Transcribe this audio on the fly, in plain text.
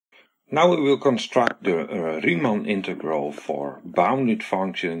Now we will construct the Riemann integral for bounded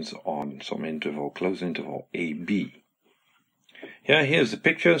functions on some interval, closed interval AB. Yeah, here's the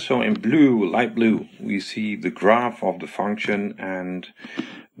picture. So in blue, light blue, we see the graph of the function, and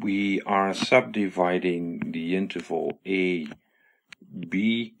we are subdividing the interval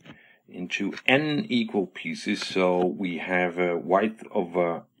AB into n equal pieces. So we have a width of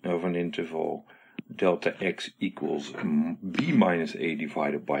an interval delta x equals b minus a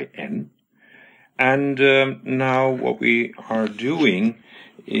divided by n. And now what we are doing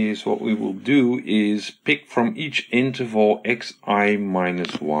is, what we will do is pick from each interval xi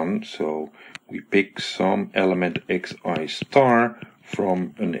minus 1. So we pick some element xi star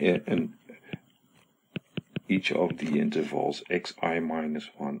from each of the intervals xi minus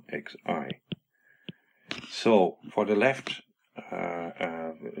 1 xi. So for the left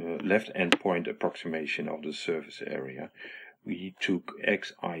endpoint approximation of the surface area, we took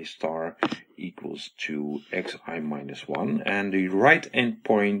xi star equals to xi minus 1, and the right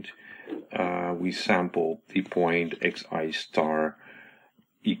endpoint we sampled the point xi star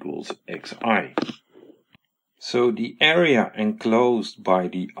equals xi. So the area enclosed by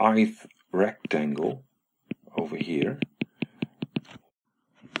the ith rectangle over here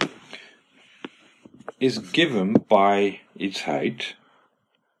is given by its height,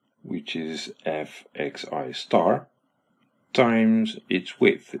 which is fxi star, times its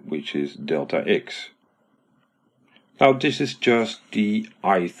width, which is delta x. Now this is just the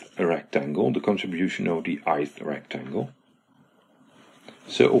ith rectangle, the contribution of the ith rectangle.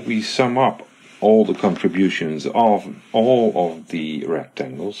 So if we sum up all the contributions of all of the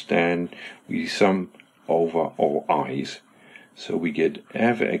rectangles, then we sum over all i's. So we get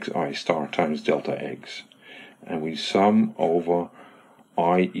fxi star times delta x, and we sum over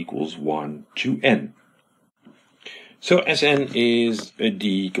I equals 1 to n. So Sn is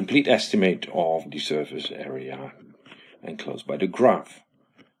the complete estimate of the surface area enclosed by the graph,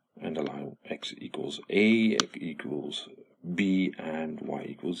 and allow x equals a, x equals b, and y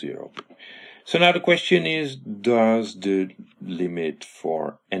equals 0. So now the question is, does the limit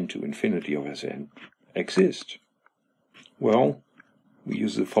for n to infinity of Sn exist? Well, we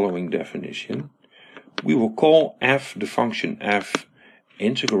use the following definition. We will call f, the function f,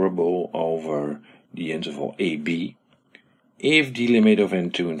 integrable over the interval ab if the limit of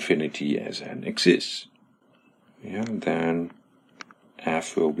n to infinity Sn exists. Yeah, then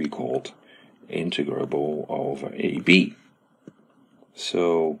f will be called integrable over ab.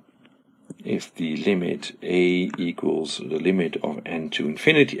 So if the limit a equals the limit of n to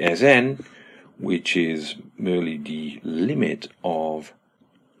infinity Sn, which is merely the limit of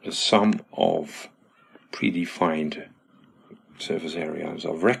a sum of predefined surface areas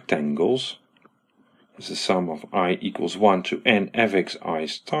of rectangles, is the sum of I equals 1 to n fxi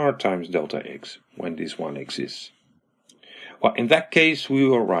star times delta x, when this one exists. Well, in that case we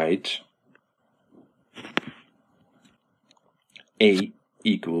will write a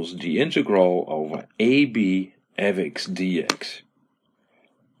equals the integral over ab fx dx,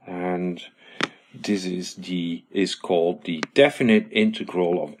 and this is called the definite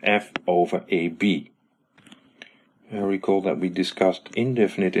integral of f over ab. I recall that we discussed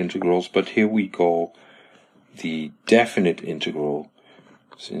indefinite integrals, but here we call the definite integral,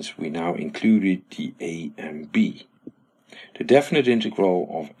 since we now included the a and b. The definite integral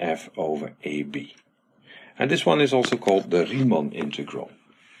of f over ab. And this one is also called the Riemann integral.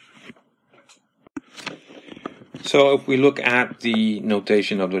 So if we look at the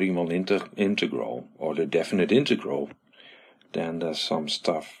notation of the Riemann integral, or the definite integral, then there's some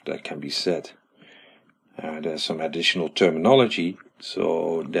stuff that can be said. There's some additional terminology,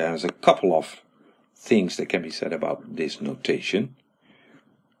 so there's a couple of things that can be said about this notation.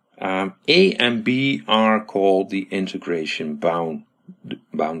 A and B are called the integration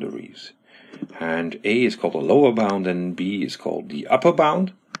boundaries, and A is called the lower bound and B is called the upper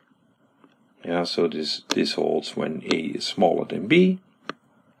bound. Yeah, so this holds when A is smaller than B.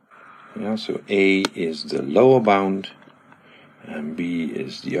 Yeah, so A is the lower bound and B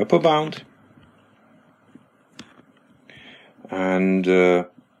is the upper bound. And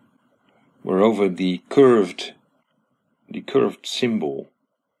moreover, the curved symbol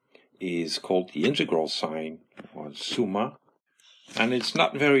is called the integral sign, or summa, and it's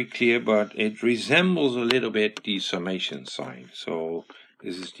not very clear, but it resembles a little bit the summation sign. So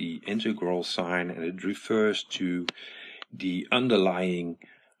this is the integral sign, and it refers to the underlying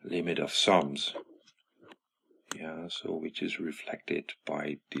limit of sums. Yeah, so which is reflected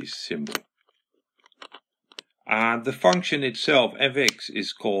by this symbol. The function itself, fx,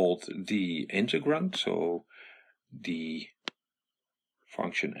 is called the integrand, so the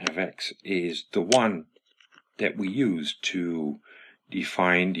function fx is the one that we use to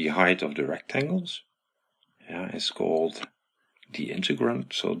define the height of the rectangles. It's called the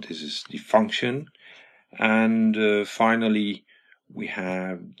integrand, so this is the function. And finally we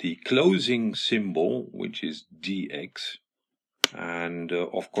have the closing symbol, which is dx. And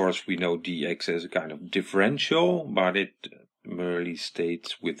of course we know dx as a kind of differential, but it merely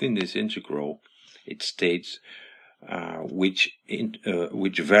states within this integral, it states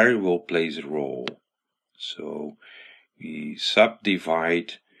which variable plays a role. So we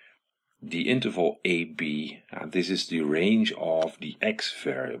subdivide the interval AB, and this is the range of the x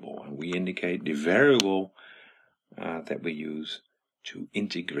variable, and we indicate the variable that we use to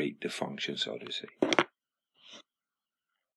integrate the function, so to say.